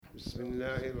بسم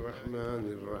الله الرحمن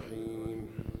الرحيم.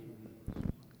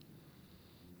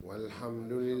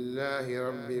 والحمد لله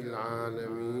رب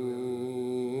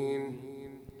العالمين،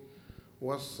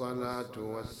 والصلاة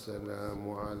والسلام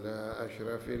على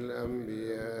أشرف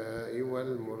الأنبياء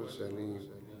والمرسلين،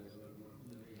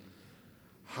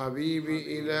 حبيب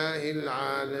إله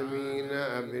العالمين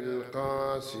أبي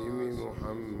القاسم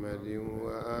محمد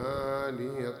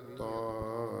وآله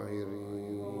الطاهرين.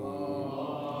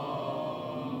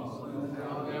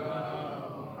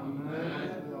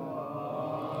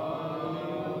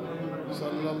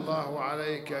 صلى الله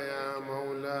عليك يا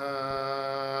مولاي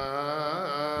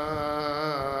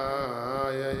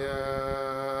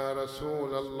يا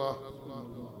رسول الله،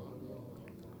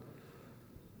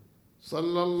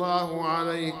 صلى الله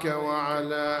عليك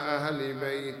وعلى أهل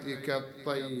بيتك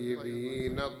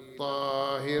الطيبين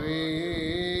الطاهرين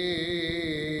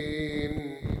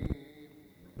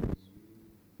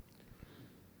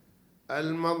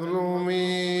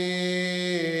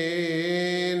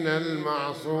المظلومين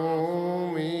المعصومين.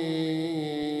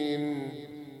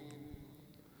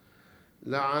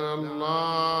 لعن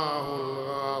الله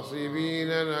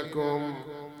الغاصبين لكم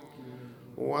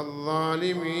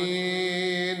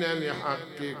والظالمين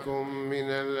لحقكم من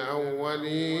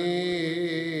الأولين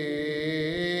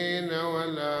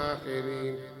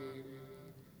والآخرين.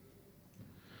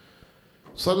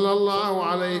 صلى الله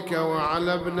عليك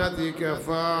وعلى ابنتك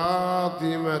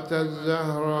فاطمة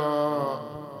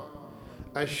الزهراء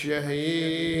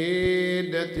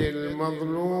الشهيدة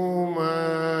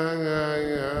المظلومة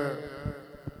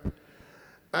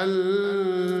المهتوك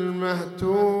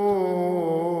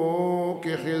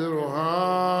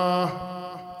خذرها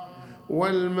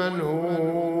والمنهوب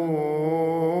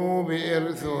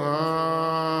إرثها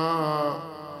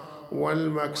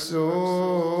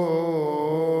والمكسور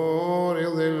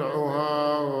ضلعها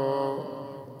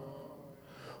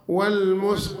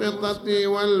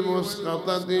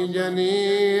والمسقطة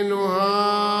جنينها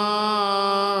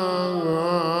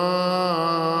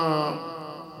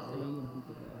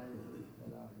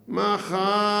ما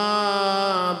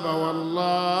خاب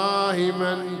والله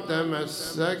من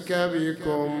تمسك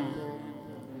بكم،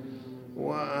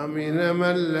 وأمن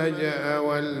من لجأ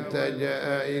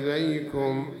والتجأ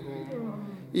إليكم.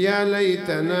 يا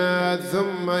ليتنا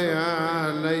ثم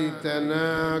يا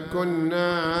ليتنا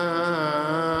كنا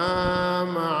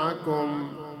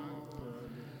معكم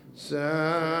سادتي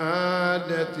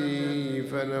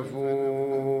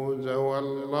فنفوز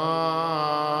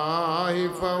والله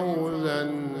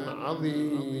فوزا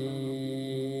عظيما.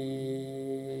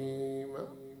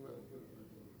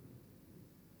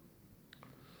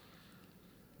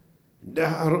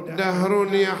 دهر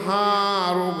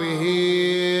يحار به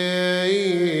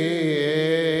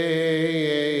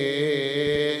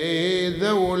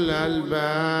ذو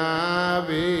الألباب،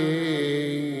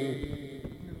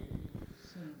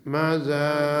 ما زال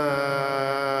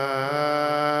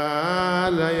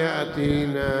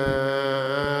يأتينا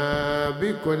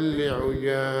بكل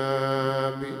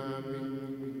عجاب.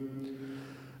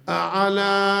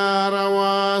 أعلى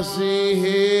رواسيه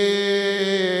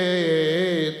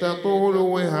تطول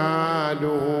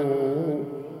وهاده،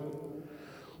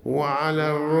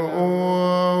 وعلى الرؤوس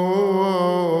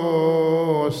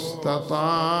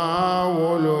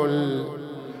تطاول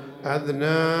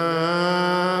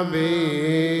الأذناب.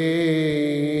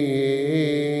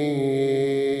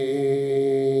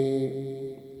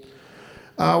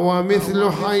 أو مثل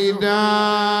حيدار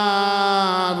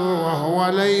وهو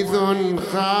ليث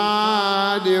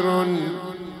خادر،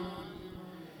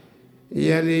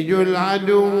 يلج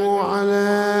العدو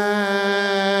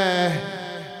عليه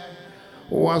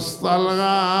وسط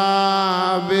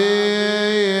الغاب.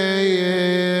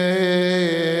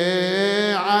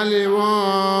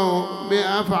 علموا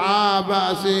بأفعى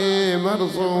بأسه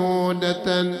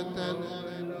مرصودة،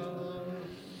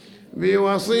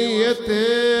 بوصية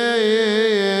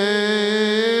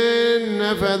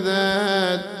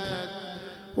نفذت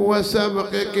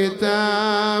وسبق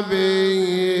كتابي،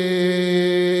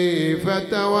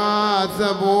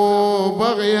 فتواثبوا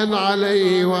بغيا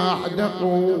عليه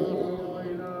وأحدقوا،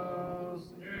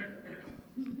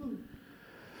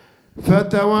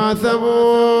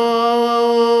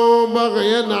 فتواثبوا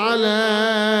بغيا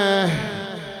عليه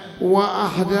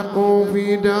وأحدقوا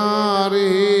في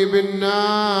داره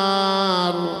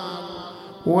بالنار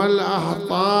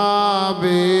والأحطاب.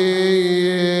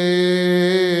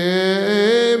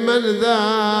 من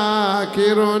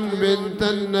ذاكر بنت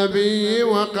النبي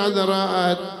وقد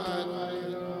رأت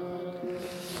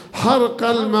حرق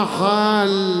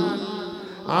المحل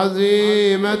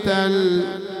عزيمة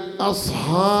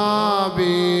الأصحاب.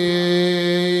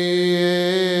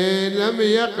 لم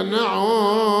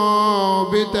يقنعوا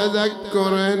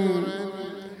بتذكر،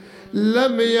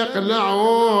 لم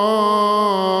يقلعوا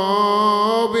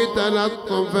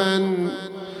بتلطف،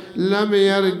 لم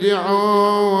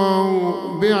يرجعوا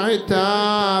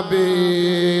بعتاب،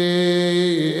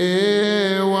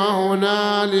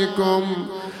 وهنالكم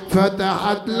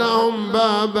فتحت لهم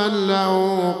بابا له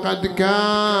قد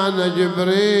كان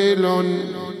جبريل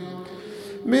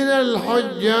من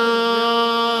الحجاب،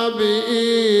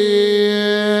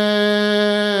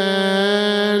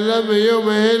 لم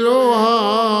يمهلوها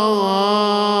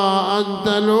أن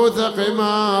تلوث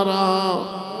قمارها،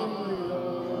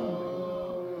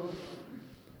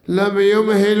 لم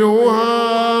يمهلوها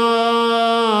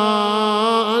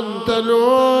أن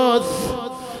تلوث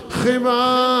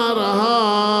خمارها،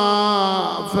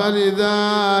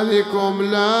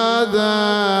 فلذلكم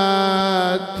لاذت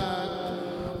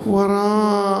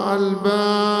وراء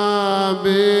الباب.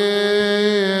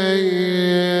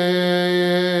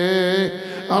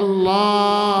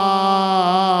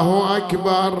 الله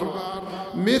أكبر.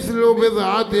 مثل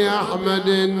بضعة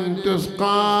أحمد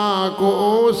تسقى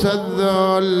كؤوس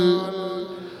الذل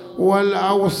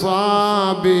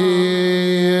والأوصاب،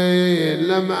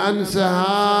 لم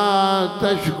أنسها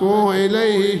تشكو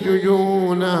إليه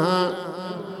شجونها،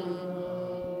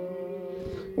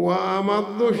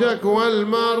 وأمض شكوى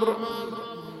المرء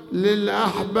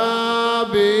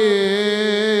للأحباب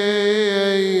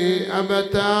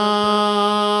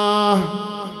أبتاه.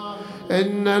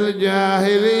 إن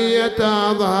الجاهلية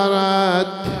أظهرت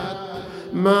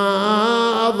ما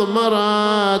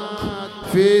أضمرت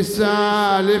في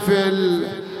سالف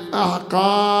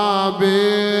الأحقاب،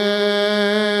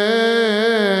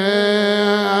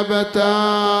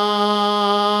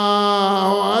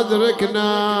 أبتاه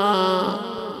أدركنا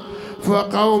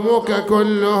فقومك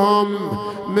كلهم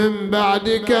من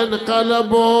بعدك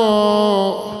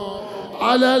انقلبوا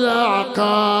على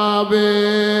الأعقاب.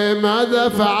 ماذا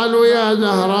فعلوا يا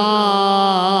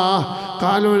زهراء؟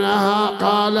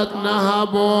 قالت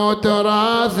نهبوا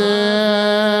تراثي،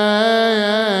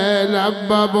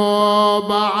 لببوا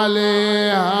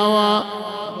بعلي هوى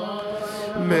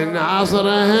من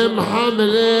عصرهم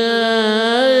حملي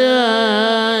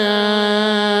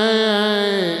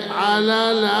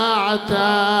على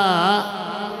الأعتاب،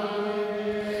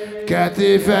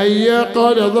 كتفي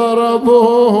قد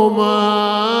ضربوهما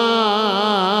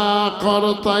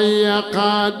قرطي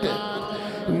قد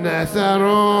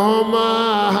نثروهما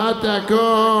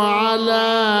هتكوا علي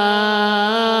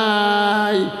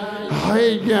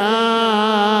حجاب.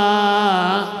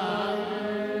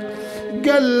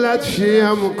 قلت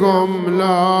شيمكم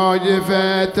لو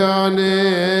جفيتوني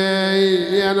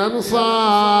يا الانصار،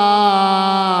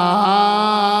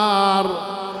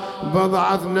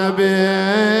 بضعة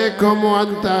نبيكم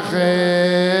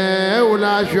وانتخي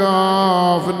ولا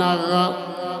شوف نغر،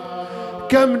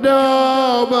 كم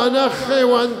دوب نخي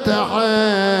وانتحب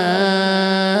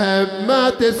ما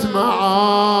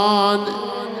تسمعون،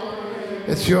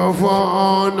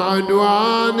 تشوفون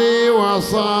عدواني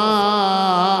وسط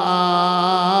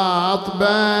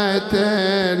بيت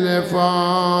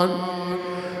تلفون،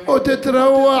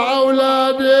 وتتروع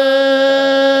أولادي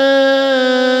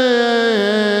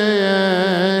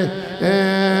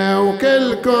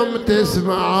وكلكم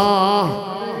تسمعوه،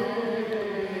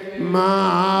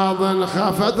 ما أظن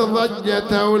خفت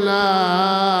ضجة أولادي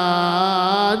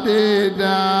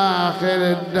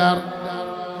داخل الدر،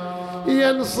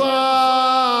 ينصار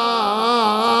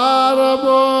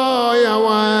أبويا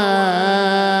وين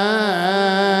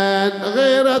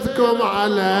غيرتكم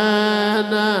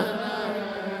علينا،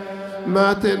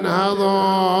 ما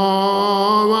تنهضوا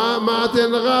ما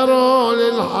تنغروا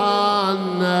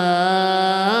للحنا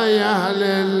يا أهل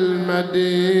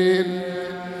المدينة.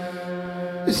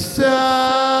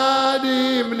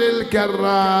 السادي من الكرار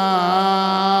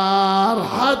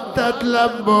حتى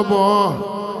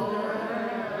تلببوه،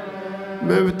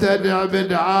 مبتدع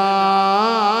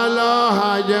بدعاله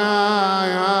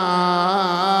هجار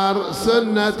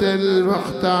سنة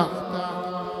المختار،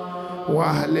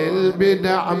 واهل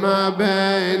البدع ما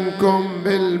بينكم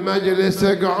بالمجلس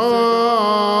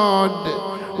قعود،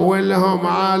 ولهم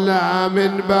على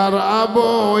منبر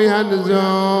ابو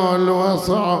ينزل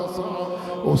وصعد،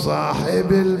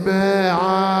 وصاحب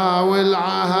البيعة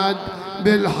والعهد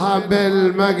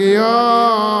بالحبل مقيود،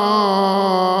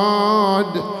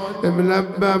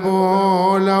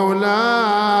 ملببوا لولا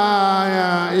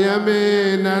يا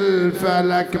يمين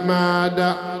الفلك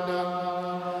مادا،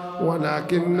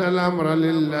 ولكن الأمر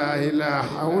لله لا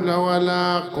حول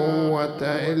ولا قوة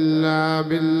إلا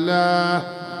بالله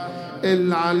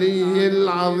العلي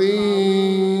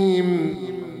العظيم.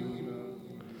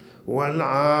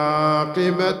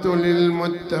 والعاقبة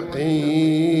للمتقين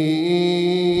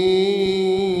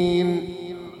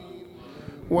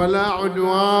ولا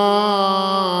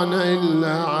عدوان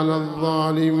إلا على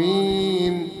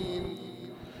الظالمين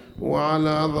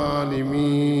وعلى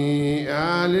ظالمي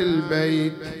آل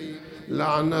البيت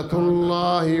لعنة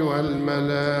الله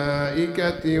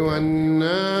والملائكة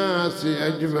والناس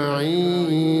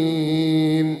أجمعين.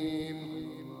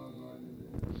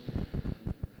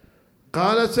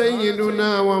 قال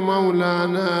سيدنا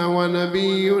ومولانا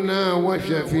ونبينا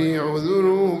وشفيع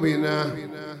ذنوبنا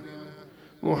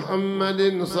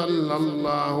محمد صلى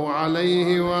الله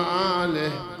عليه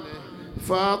وآله: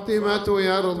 فاطمة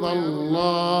يرضى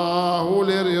الله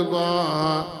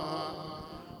لرضاها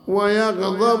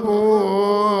ويغضب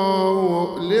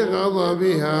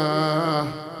لغضبها.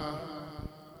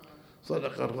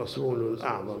 صدق الرسول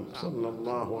الأعظم صلى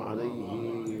الله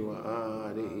عليه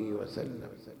وآله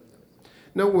وسلم.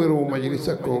 نوروا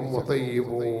مجلسكم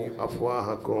وطيبوا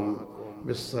أفواهكم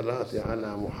بالصلاة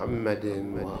على محمد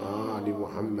وآل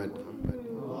محمد.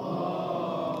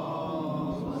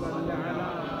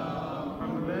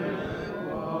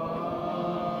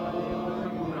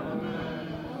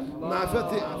 ما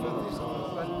فتح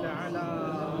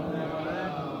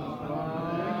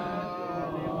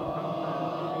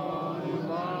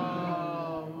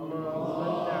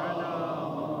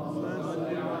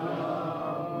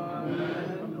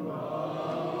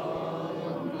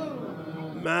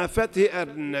ما فتئ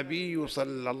النبي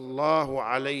صلى الله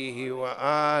عليه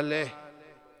وآله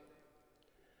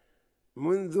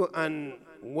منذ أن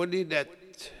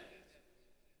ولدت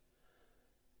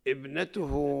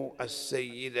ابنته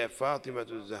السيدة فاطمة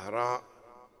الزهراء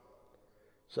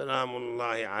سلام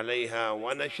الله عليها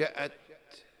ونشأت،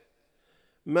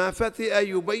 ما فتئ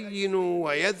يبين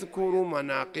ويذكر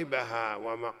مناقبها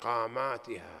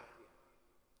ومقاماتها،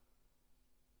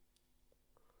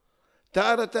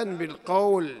 تارة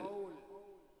بالقول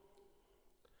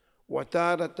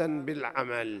وتارة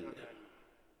بالعمل.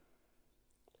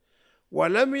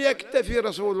 ولم يكتف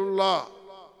رسول الله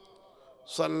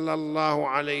صلى الله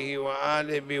عليه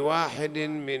وآله بواحد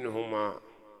منهما،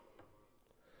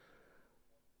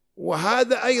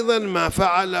 وهذا أيضا ما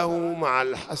فعله مع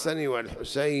الحسن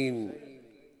والحسين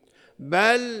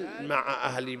بل مع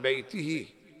أهل بيته.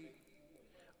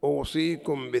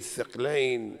 أوصيكم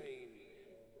بالثقلين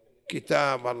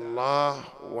كتاب الله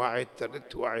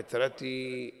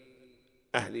وعترتي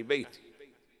أهل بيتي.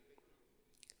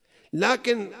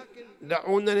 لكن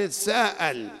دعونا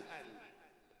نتساءل: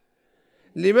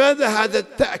 لماذا هذا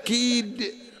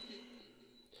التأكيد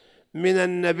من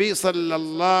النبي صلى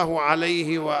الله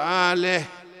عليه وآله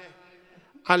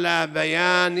على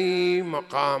بيان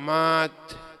مقامات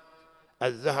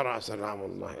الزهراء سلام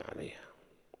الله عليها؟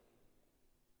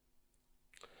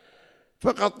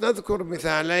 فقط نذكر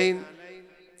مثالين: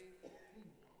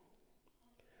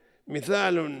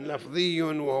 مثال لفظي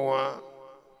وهو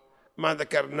ما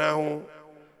ذكرناه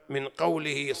من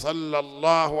قوله صلى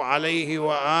الله عليه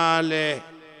وآله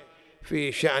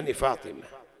في شأن فاطمة: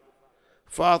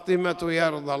 فاطمة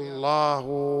يرضى الله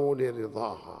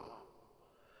لرضاها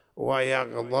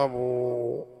ويغضب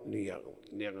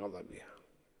لغضبها.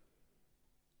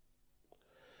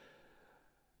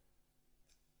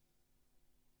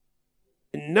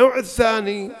 النوع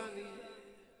الثاني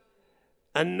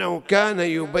أنه كان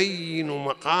يبين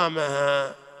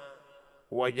مقامها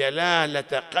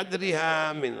وجلالة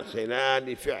قدرها من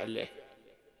خلال فعله.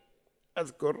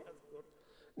 أذكر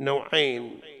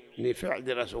نوعين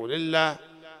لفعل رسول الله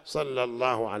صلى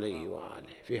الله عليه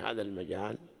وآله في هذا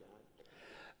المجال.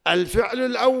 الفعل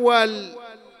الأول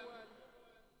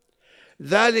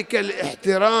ذلك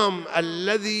الاحترام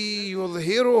الذي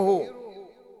يظهره،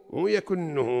 مو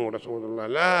يكنه رسول الله،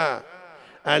 لا،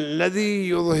 الذي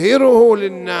يظهره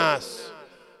للناس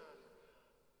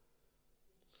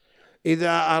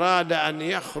إذا أراد أن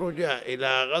يخرج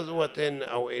إلى غزوة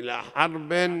أو إلى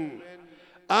حرب.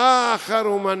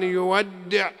 آخر من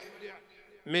يودع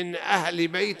من أهل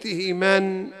بيته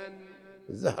من؟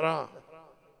 الزهراء.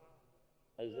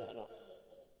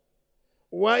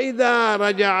 وإذا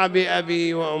رجع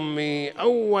بأبي وأمي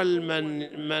أول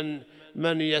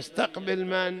من يستقبل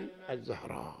من؟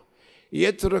 الزهراء.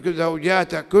 يترك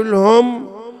زوجاته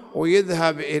كلهم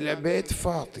ويذهب إلى بيت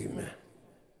فاطمة.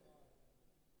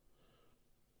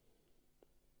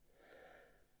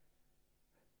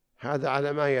 هذا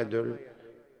على ما يدل؟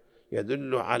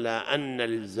 يدل على أن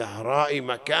للزهراء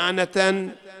مكانة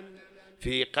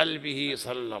في قلبه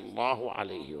صلى الله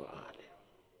عليه وآله.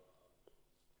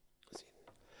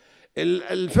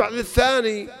 الفعل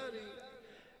الثاني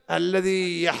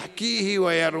الذي يحكيه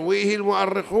ويرويه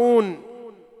المؤرخون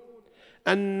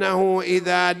أنه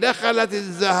إذا دخلت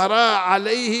الزهراء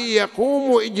عليه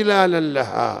يقوم إجلالا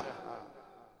لها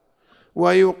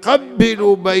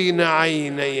ويقبل بين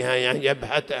عينيها يعني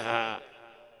جبهتها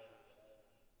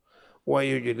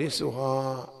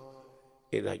ويجلسها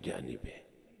إلى جانبه.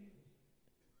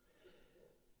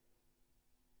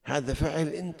 هذا فعل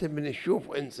أنت من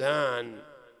تشوف إنسان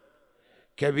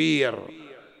كبير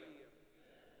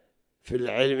في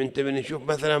العلم، أنت من تشوف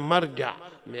مثلا مرجع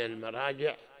من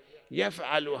المراجع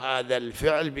يفعل هذا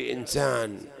الفعل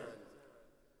بإنسان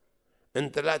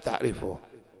أنت لا تعرفه،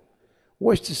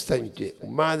 وش تستنتج؟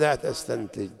 ماذا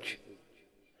تستنتج؟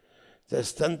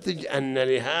 تستنتج أن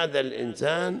لهذا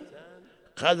الإنسان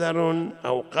قدر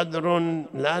أو قدر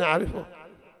لا نعرفه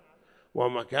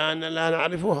ومكان لا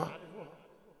نعرفها،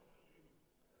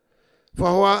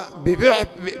 فهو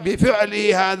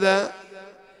بفعله هذا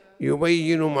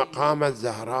يبين مقام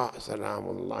الزهراء سلام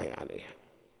الله عليها.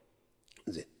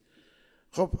 زين،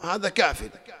 خب هذا كافٍ،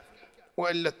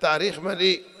 وإلا التاريخ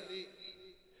مليء،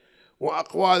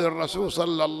 وأقوال الرسول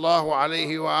صلى الله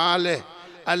عليه وآله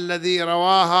الذي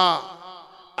رواها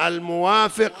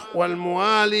الموافق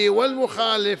والموالي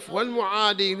والمخالف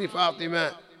والمعادي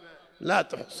لفاطمة لا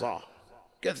تحصى،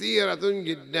 كثيرة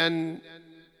جدا،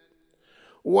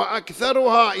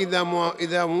 وأكثرها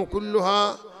إذا مو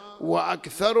كلها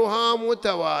وأكثرها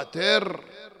متواتر.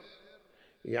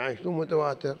 يعني شنو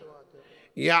متواتر؟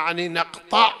 يعني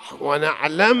نقطع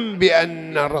ونعلم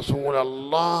بأن رسول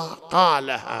الله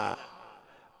قالها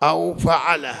أو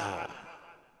فعلها،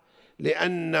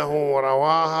 لأنه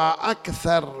رواها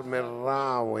أكثر من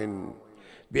راو،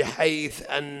 بحيث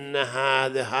أن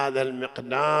هذا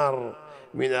المقدار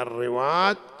من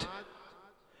الرواة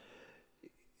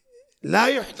لا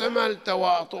يحتمل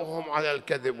تواطؤهم على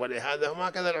الكذب. ولهذا هم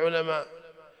هكذا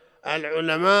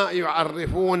العلماء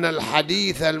يعرفون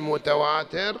الحديث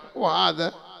المتواتر،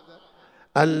 وهذا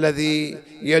الذي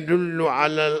يدل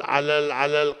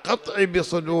على القطع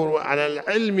بصدور، على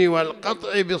العلم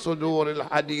والقطع بصدور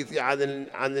الحديث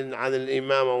عن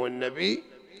الإمام والنبي،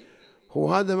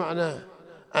 هو هذا معناه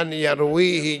أن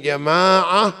يرويه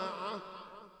جماعة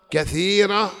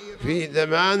كثيرة في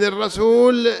زمان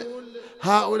الرسول،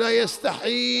 هؤلاء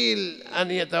يستحيل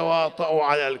أن يتواطؤوا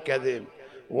على الكذب،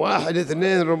 1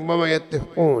 2 ربما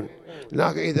يتفقون،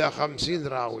 لكن إذا 50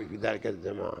 راوي في ذلك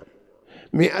الزمان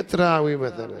 100 راوي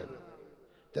مثلا،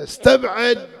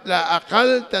 تستبعد لا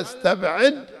أقل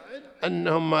تستبعد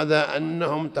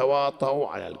أنهم تواطؤوا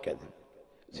على الكذب.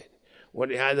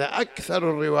 ولهذا أكثر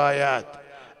الروايات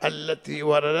التي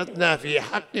وردتنا في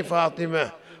حق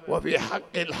فاطمة وفي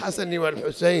حق الحسن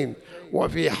والحسين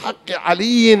وفي حق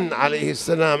علي عليه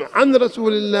السلام عن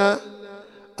رسول الله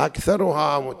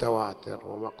أكثرها متواتر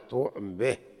ومقطوع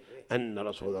به أن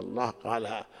رسول الله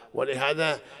قالها.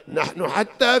 ولهذا نحن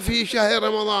حتى في شهر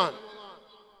رمضان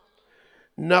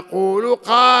نقول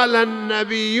قال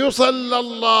النبي صلى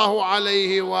الله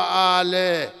عليه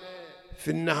وآله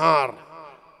في النهار: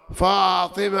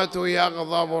 فاطمة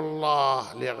يغضب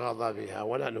الله لغضبها،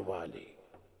 ولا نبالي،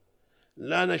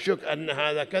 لا نشك أن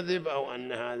هذا كذب أو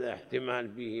أن هذا احتمال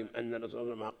به أن رسول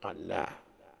الله ما قال، لا،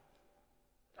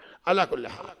 على كل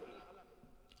حال.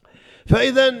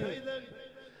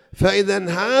 فإذا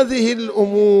هذه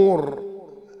الأمور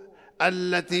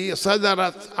التي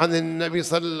صدرت عن النبي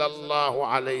صلى الله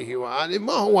عليه وآله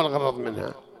ما هو الغرض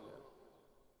منها؟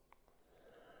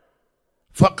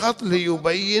 فقط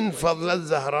ليبين فضل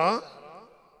الزهراء،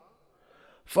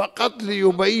 فقط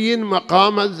ليبين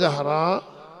مقام الزهراء،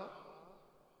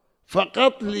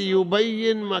 فقط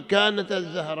ليبين مكانة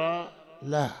الزهراء؟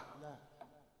 لا،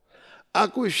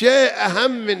 أكو شيء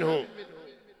أهم منه،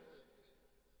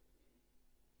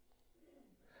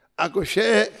 أكو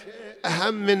شيء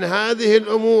أهم من هذه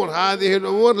الأمور. هذه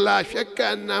الأمور لا شك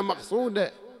أنها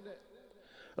مقصودة.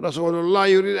 رسول الله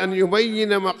يريد أن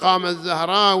يبين مقام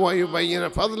الزهراء ويبين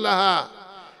فضلها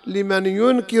لمن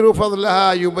ينكر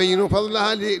فضلها، يبين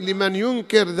فضلها لمن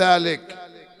ينكر ذلك،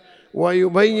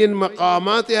 ويبين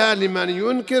مقاماتها لمن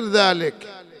ينكر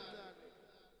ذلك.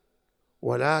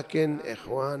 ولكن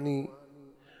إخواني،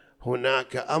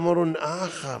 هناك أمر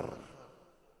آخر،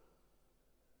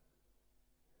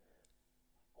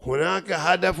 هناك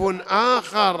هدف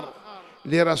آخر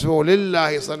لرسول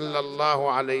الله صلى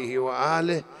الله عليه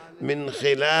وآله من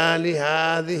خلال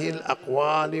هذه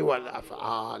الأقوال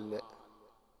والأفعال،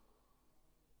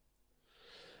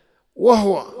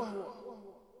 وهو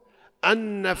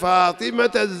أن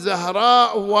فاطمة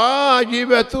الزهراء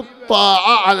واجبة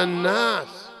الطاعة على الناس،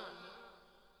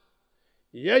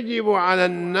 يجب على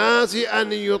الناس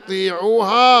أن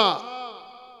يطيعوها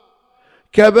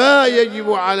كما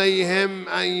يجب عليهم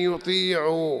أن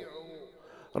يطيعوا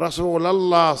رسول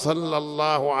الله صلى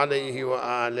الله عليه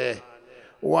وآله،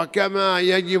 وكما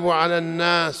يجب على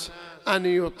الناس أن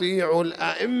يطيعوا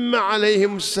الأئمة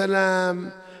عليهم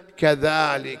السلام،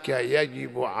 كذلك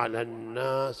يجب على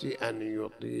الناس أن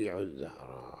يطيعوا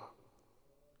الزهراء.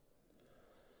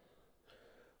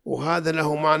 وهذا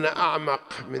له معنى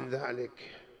أعمق من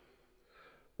ذلك،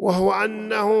 وهو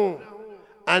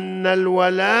أن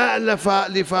الولاء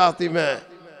لفاطمة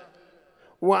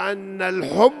وأن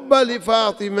الحب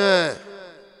لفاطمة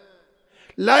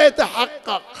لا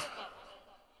يتحقق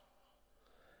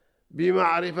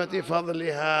بمعرفة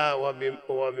فضلها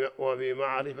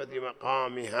وبمعرفة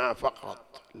مقامها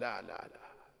فقط،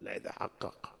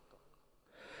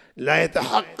 لا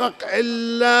يتحقق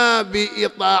إلا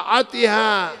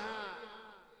بإطاعتها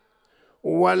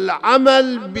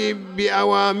والعمل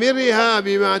بأوامرها،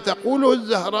 بما تقوله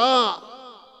الزهراء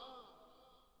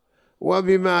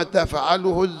وبما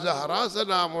تفعله الزهراء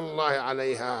سلام الله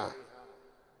عليها.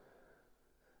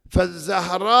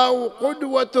 فالزهراء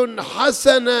قدوة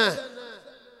حسنة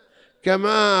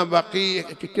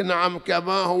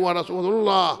كما هو رسول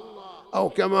الله، أو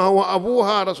كما هو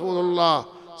أبوها رسول الله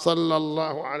صلى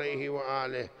الله عليه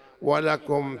وآله.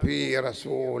 ولكم في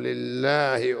رسول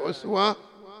الله أسوة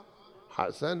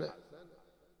حسنة.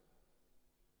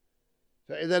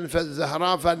 فإذا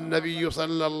فالزهراء، فالنبي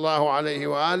صلى الله عليه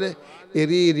وآله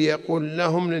يريد يقول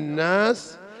لهم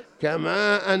للناس: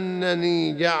 كما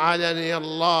أنني جعلني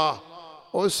الله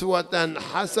أسوة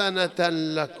حسنة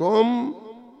لكم،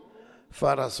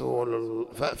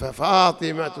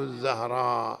 ففاطمة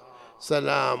الزهراء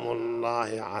سلام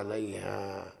الله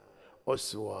عليها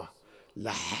أسوة،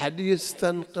 لا حد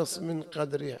يستنقص من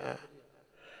قدرها،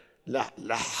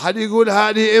 لا حد يقول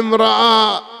هذه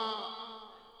امرأة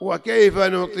وكيف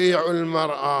نطيع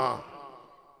المرأة،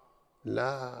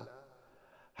 لا،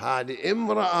 هذه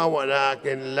امرأة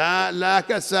ولكن لا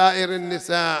كسائر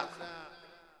النساء،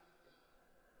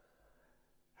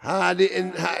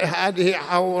 هذه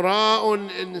حوراء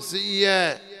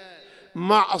إنسية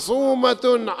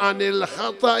معصومة عن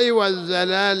الخطأ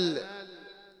والزلل.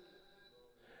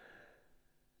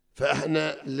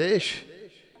 فإحنا ليش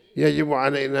يجب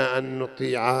علينا أن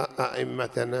نطيع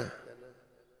أئمتنا؟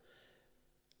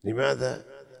 لماذا؟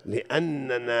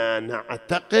 لأننا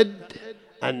نعتقد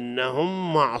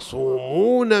أنهم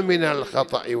معصومون من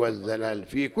الخطأ والزلل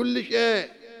في كل شيء،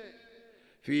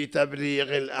 في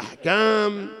تبليغ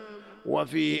الأحكام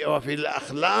وفي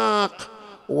الأخلاق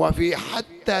وفي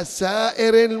حتى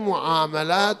سائر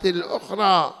المعاملات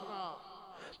الأخرى.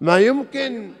 ما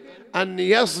يمكن أن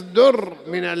يصدر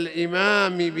من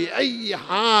الإمام بأي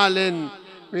حال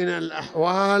من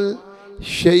الأحوال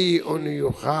شيء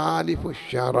يخالف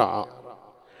الشرع.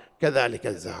 كذلك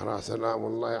الزهراء سلام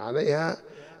الله عليها،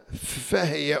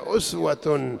 فهي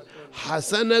أسوة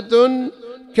حسنة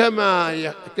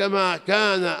كما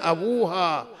كان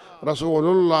أبوها رسول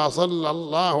الله صلى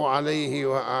الله عليه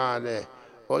وآله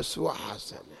أسوة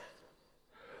حسنة،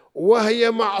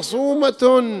 وهي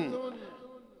معصومة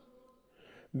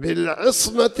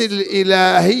بالعصمة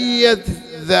الإلهية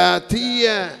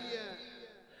الذاتية،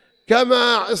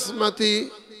 كما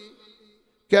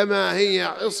هي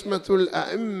عصمة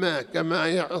الأئمة، كما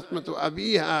هي عصمة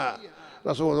أبيها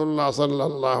رسول الله صلى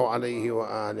الله عليه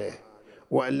وآله.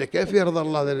 وإلا كيف يرضى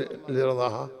الله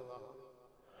لرضاها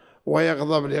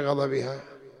ويغضب لغضبها؟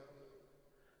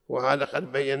 وهذا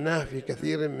قد بيناه في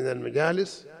كثير من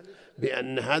المجالس،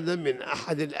 بأن هذا من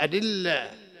أحد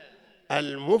الأدلة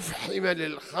المفحمة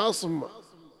للخصم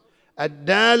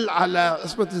الدال على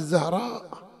عصمة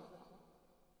الزهراء.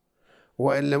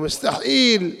 وإلا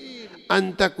مستحيل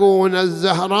أن تكون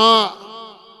الزهراء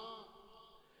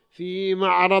في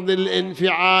معرض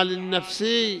الانفعال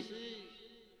النفسي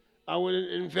أو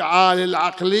الانفعال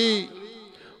العقلي،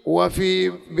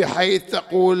 بحيث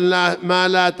تقول ما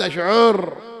لا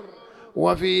تشعر،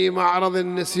 وفي معرض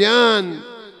النسيان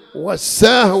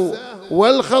والسهو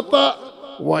والخطأ،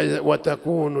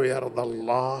 وتكون يرضى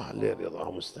الله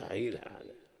لرضاه. مستحيل،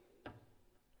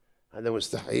 هذا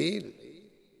مستحيل،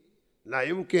 لا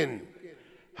يمكن،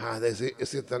 هذا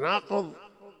يصير تناقض.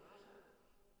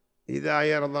 إذا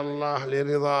يرضى الله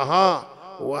لرضاها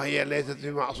وهي ليست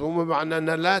بمعصومة، معنى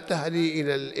أنها لا تهدي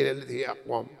إلى التي هي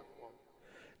أقوم،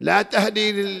 لا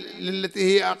تهدي للتي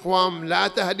هي أقوم، لا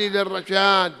تهدي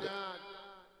للرشاد،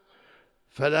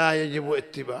 فلا يجب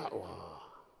اتباعها.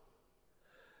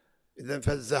 إذن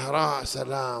فالزهراء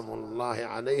سلام الله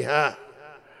عليها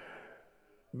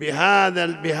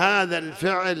بهذا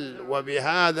الفعل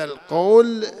وبهذا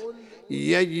القول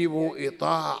يجب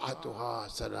إطاعتها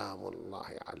سلام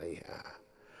الله عليها.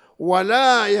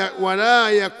 ولا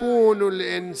يكون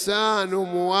الإنسان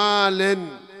موال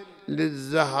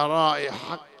للزهراء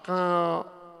حقا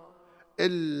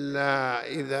إلا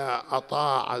إذا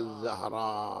أطاع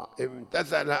الزهراء،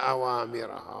 امتثل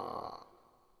أوامرها.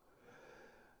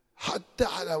 حتى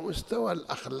على مستوى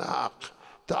الأخلاق،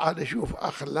 تعال شوف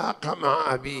أخلاقها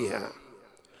مع أبيها،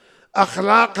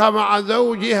 أخلاقها مع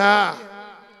زوجها،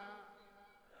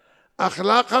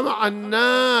 أخلاقها مع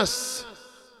الناس،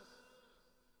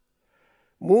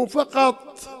 مو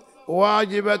فقط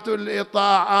واجبة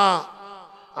الإطاعة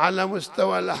على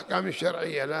مستوى الأحكام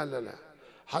الشرعية، لا لا لا،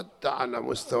 حتى على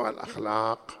مستوى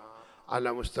الأخلاق،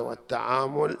 على مستوى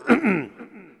التعامل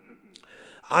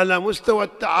على مستوى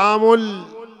التعامل.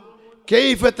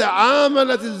 كيف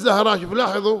تعاملت الزهراء، شوف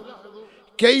لاحظوا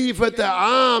كيف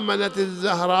تعاملت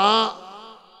الزهراء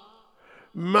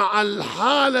مع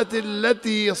الحالة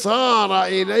التي صار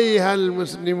إليها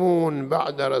المسلمون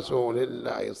بعد رسول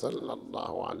الله صلى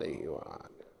الله عليه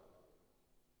وآله.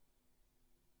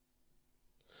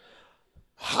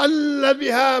 حل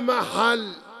بها ما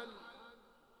حل،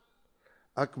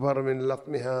 أكبر من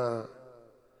لطمها،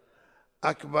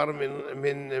 أكبر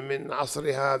من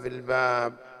عصرها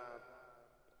بالباب،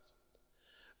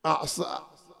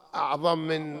 أعظم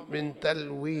من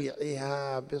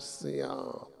تلويعها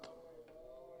بالسياط.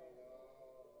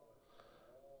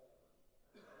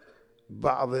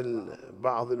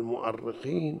 بعض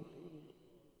المؤرخين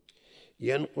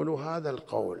ينقل هذا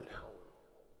القول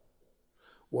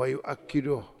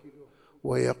ويؤكده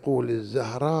ويقول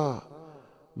الزهراء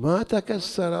ما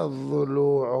تكسرت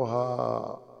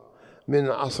ضلوعها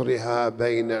من عصرها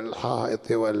بين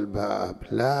الحائط والباب،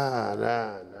 لا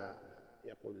لا لا،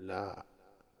 يقول لا،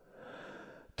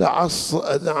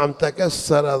 نعم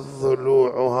تكسرت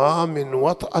ضلوعها من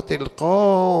وطأة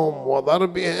القوم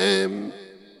وضربهم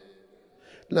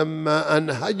لما أن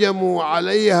هجموا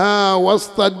عليها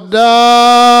وسط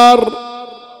الدار.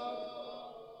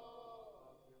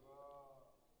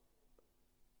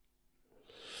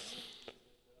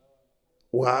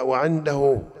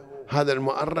 وعنده هذا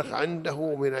المؤرخ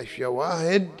عنده من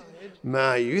الشواهد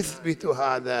ما يثبت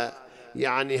هذا،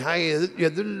 يعني هاي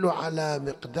يدل على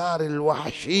مقدار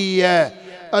الوحشية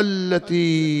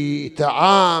التي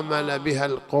تعامل بها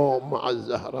القوم مع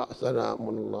الزهراء سلام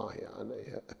الله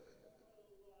عليها.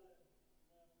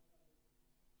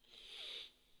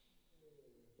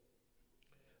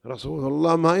 رسول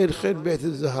الله ما يدخل بيت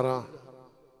الزهراء،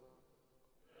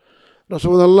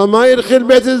 رسول الله ما يدخل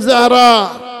بيت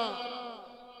الزهراء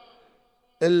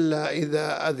إلا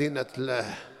إذا أذنت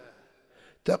له،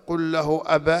 تقول له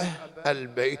أبه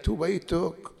البيت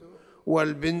بيتك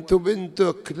والبنت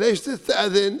بنتك، ليش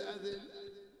تستأذن؟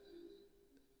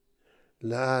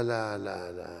 لا لا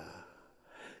لا لا،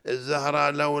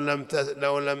 الزهراء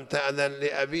لو لم تأذن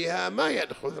لأبيها ما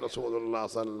يدخل رسول الله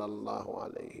صلى الله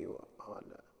عليه وآله.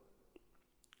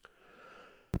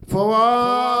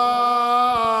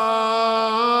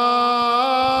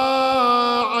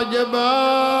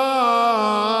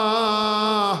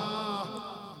 فواعجباه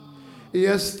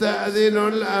يستأذن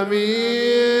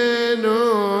الأمين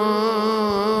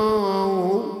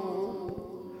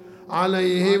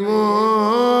عليهم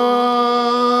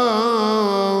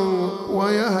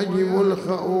ويهجم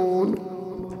الخؤون،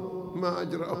 ما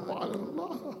أجرأه على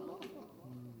الله.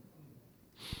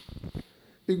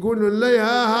 يقول له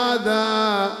يا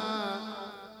هذا،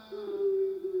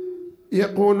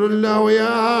 يقول له يا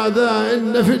هذا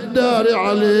إن في الدار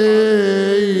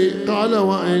علي، قال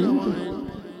وإن،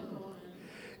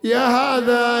 يا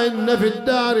هذا إن في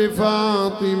الدار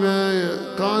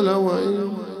فاطمة، قال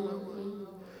وإن،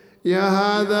 يا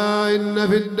هذا إن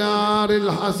في الدار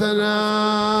الحسنان،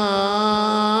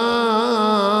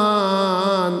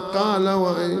 قال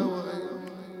وإن،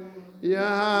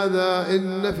 يا هذا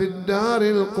إن في الدار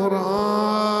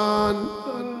القرآن،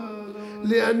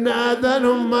 لأن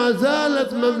آذانهم ما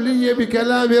زالت مملية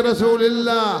بكلام رسول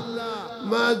الله،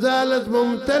 ما زالت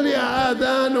ممتلئة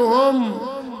آذانهم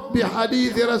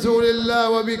بحديث رسول الله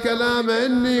وبكلامه،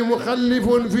 إني مخلف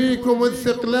فيكم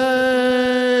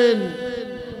الثقلين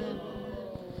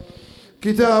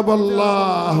كتاب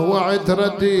الله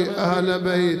وعترتي أهل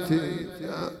بيتي.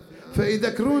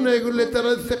 فيذكرون يقول لي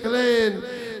ترى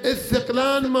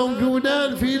الثقلان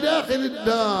موجودان في داخل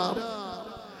الدار،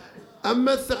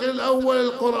 أما الثقل الأول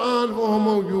القرآن فهو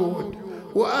موجود،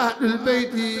 وأهل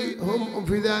البيت هم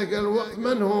في ذاك الوقت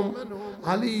من هم؟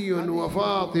 علي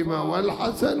وفاطمة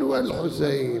والحسن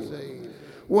والحسين.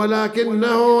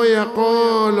 ولكنه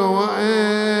يقول وإن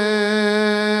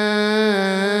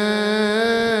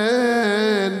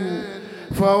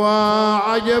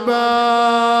فواعجباه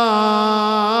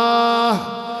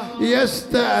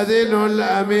يستأذن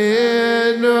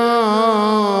الأمين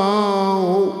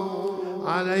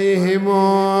عليهم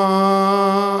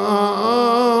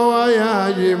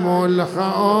ويهجم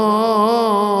الخون.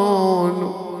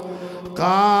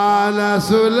 قال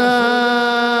سليم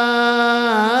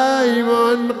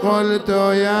قلت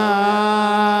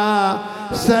يا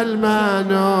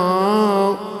سلمان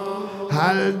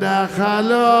هل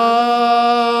دخلوا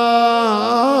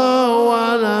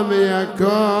ولم يكن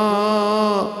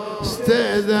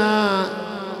استئذان.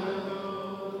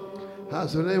 ها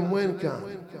سليم وين كان؟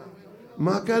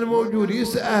 ما كان موجود،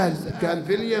 يسأل، كان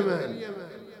في اليمن.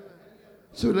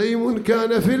 سليم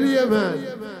كان في اليمن،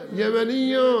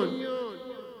 يمنيون.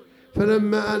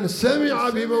 فلما أن سمع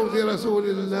بموت رسول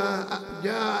الله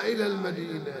جاء إلى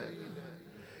المدينة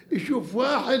يشوف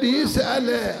واحد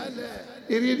يسأله،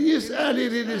 يريد يسأل،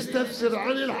 يريد يستفسر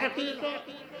عن الحقيقة.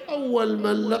 أول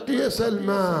من لقي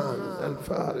سلمان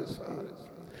الفارسي،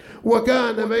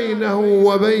 وكان بينه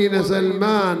وبين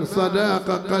سلمان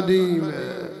صداقة قديمة،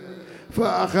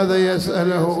 فأخذ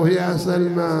يسأله: يا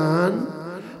سلمان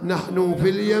نحن في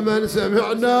اليمن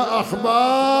سمعنا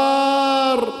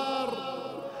أخبار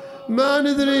ما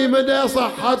ندري مدى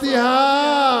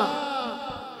صحتها،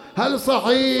 هل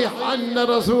صحيح أن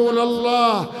رسول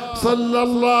الله صلى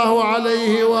الله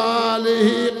عليه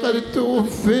وآله قد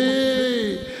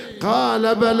توفي؟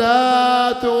 قال: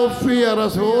 بلى، توفي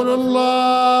رسول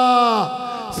الله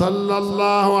صلى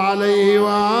الله عليه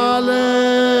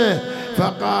وآله.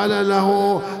 فقال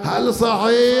له: هل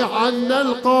صحيح أن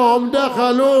القوم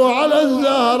دخلوا على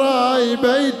الزهراء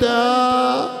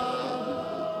بيتا؟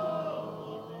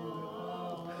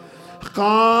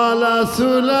 قال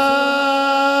سليم: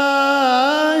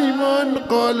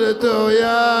 قلت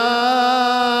يا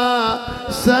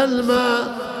سلمى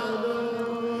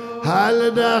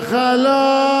هل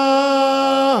دخلوا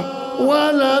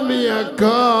ولم يكن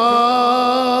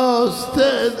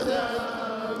استئذان؟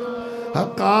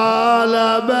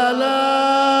 قال: بلى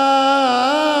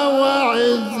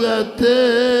وعزة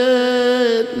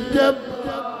الجب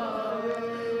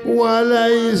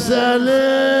وليس لي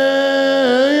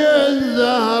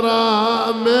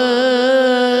الزهراء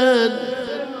من،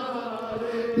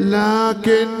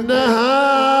 لكنها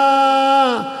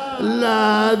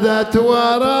لاذت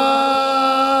وراء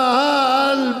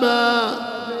الباب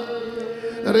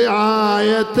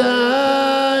رعاية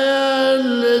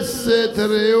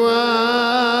للستر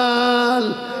والحج،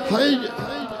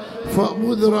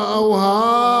 فمذ رأوها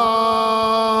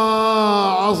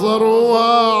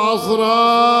عصروها عصرا.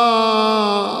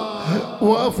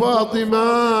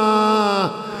 وفاطمة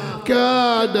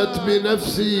كادت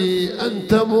بنفسي أن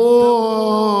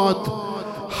تموت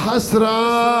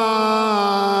حسرات.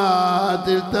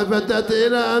 التفتت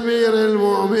إلى أمير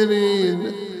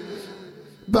المؤمنين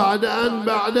بعد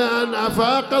أن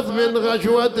أفاقت من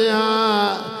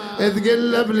غشوتها، إذ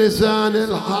قل بلسان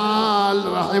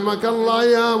الحال: رحمك الله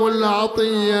يا ملا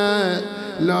عطية،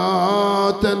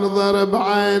 لا تنظر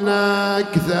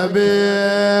بعينك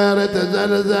ثبير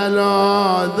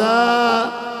تزلزلوا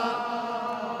ذا،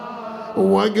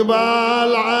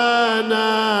 وقبال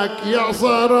عينك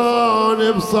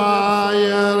يعصرون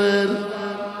بصاير،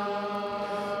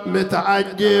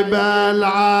 متعجب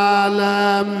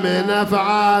العالم من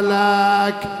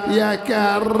أفعالك يا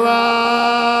كرار،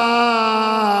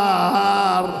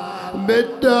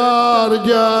 بالدار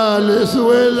جالس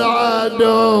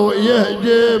والعدو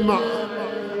يهجم،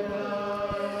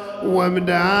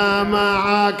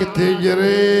 ومدامعك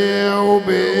تجري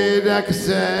وبيدك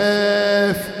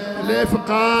سيف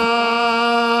الافقار،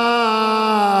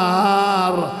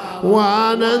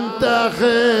 وانا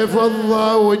انتخف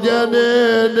الضو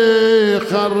جنيني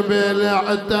خرب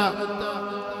العتق،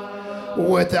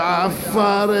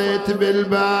 وتعفرت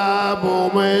بالباب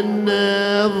ومن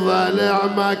الضلع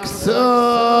مكسور،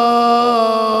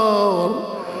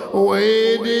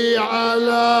 ويدي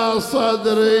على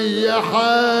صدري يا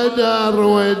حدر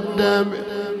والدم،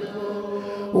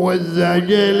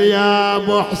 والزجل يا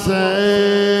ابو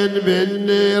حسين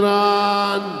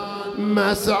بالنيران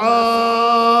مسعور،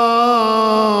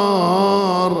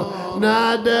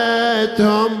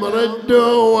 ناديتهم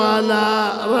ردوا ولا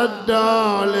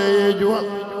ردوا ليجوا،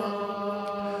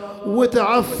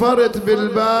 وتعفرت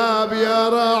بالباب يا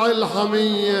راعي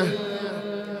الحمية،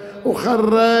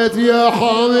 وخريت يا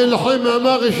حامي الحمى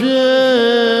مغشي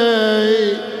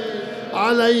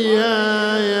علي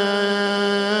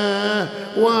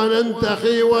وانا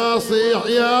انتخي واصيح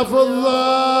يا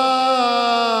فضة،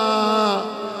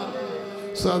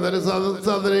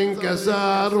 صدري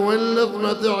انكسر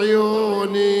واللطمة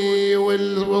عيوني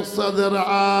والصدر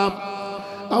عاب،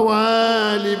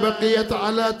 أوالي بقيت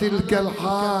على تلك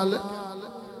الحالة،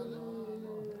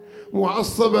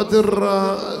 معصبة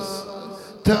الرأس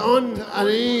تأن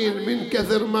أنين من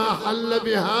كثر ما حل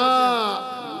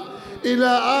بها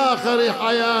إلى آخر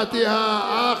حياتها،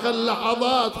 آخر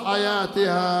لحظات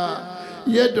حياتها،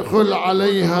 يدخل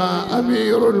عليها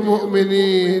أمير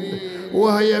المؤمنين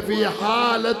وهي في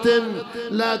حالة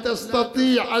لا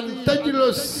تستطيع أن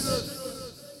تجلس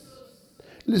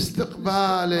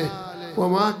لاستقباله،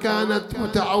 وما كانت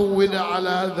متعودة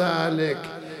على ذلك.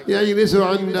 يجلس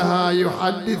عندها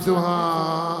يحدثها: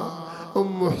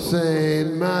 أم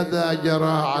حسين ماذا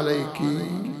جرى عليك؟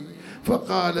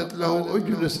 فقالت له: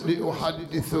 اجلس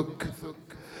لأحدثك.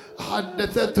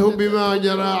 حدثته بما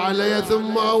جرى عليه،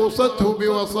 ثم أوصته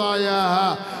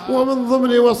بوصاياها، ومن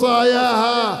ضمن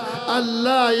وصاياها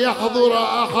ألا يحضر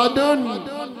أحد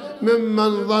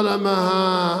ممن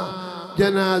ظلمها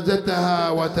جنازتها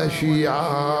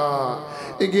وتشيعها.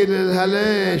 يقول لها: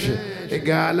 ليش؟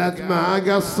 قالت: ما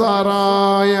قصر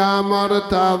يا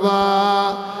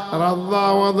مرتضى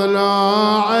رضى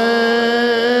وضلوعي،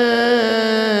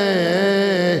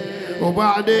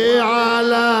 وبعدي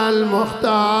على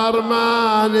المختار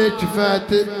ما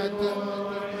نجفت،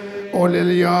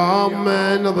 ولليوم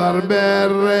من ضرب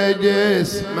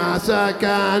الرجس ما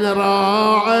سكن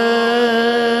راعي،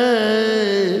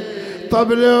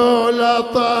 طبلوا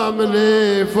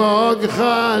لطمني فوق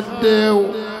خدي،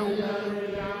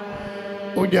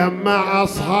 وجمع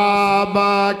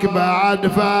أصحابك بعد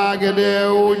فاقدي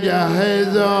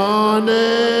وجهزوني،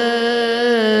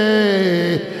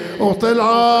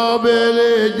 وطلعوا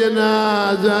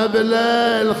بالجنازة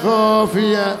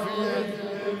بالخوفية،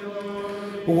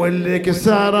 واللي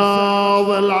كسروا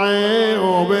ضلعي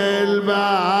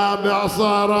وبالباب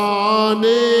عصروني،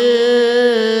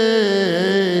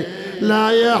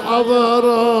 لا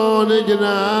يحضرون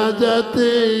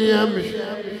جنازتي يمشي.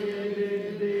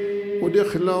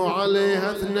 ودخلوا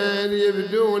عليها اثنين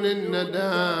يبدون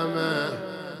الندامة،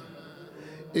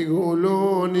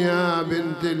 يقولون: يا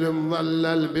بنت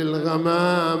المضلل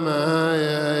بالغمامة،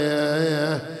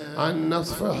 يا عن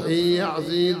نصفحي يا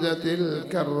عزيزة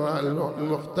الكرة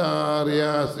المختار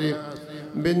ياسين،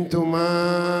 بنت من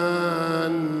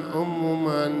أم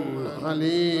من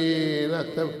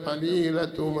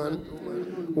خليلة من،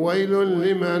 ويل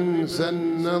لمن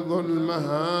سن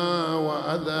ظلمها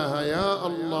وأذاها. يا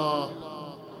الله،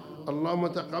 اللهم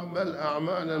تقبل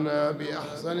أعمالنا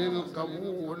بأحسن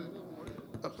القبول،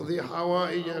 اقضي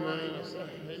حوائجنا،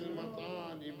 سهل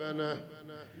مطالبنا،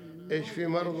 اشف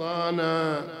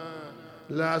مرضانا،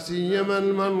 لا سيما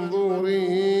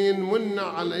المنظورين، من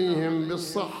عليهم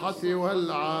بالصحة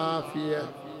والعافية،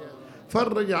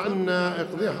 فرج عنا،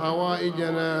 اقضي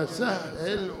حوائجنا،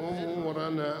 سهل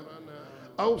أمورنا.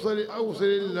 أوصل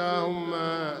اللهم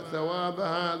ثواب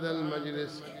هذا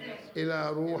المجلس إلى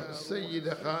روح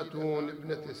السيدة خاتون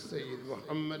ابنة السيد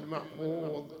محمد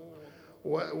محفوظ،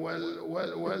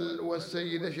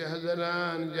 والسيدة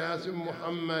شهزلان جاسم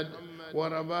محمد،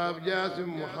 ورباب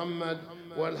جاسم محمد،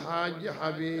 والحاج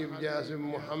حبيب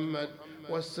جاسم محمد،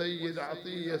 والسيد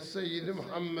عطية السيد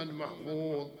محمد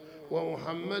محفوظ،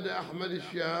 ومحمد أحمد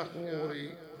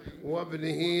الشاخوري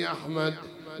وابنه أحمد،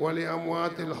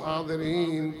 ولأموات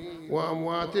الحاضرين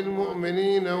وأموات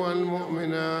المؤمنين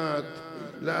والمؤمنات،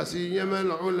 لا سيما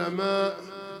العلماء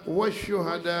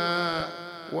والشهداء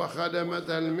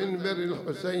وخدمة المنبر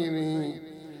الحسيني.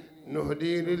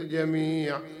 نهدي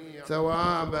للجميع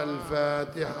ثواب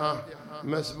الفاتحة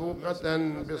مسبوقة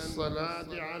بالصلاة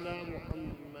على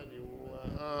محمد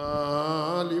وآله.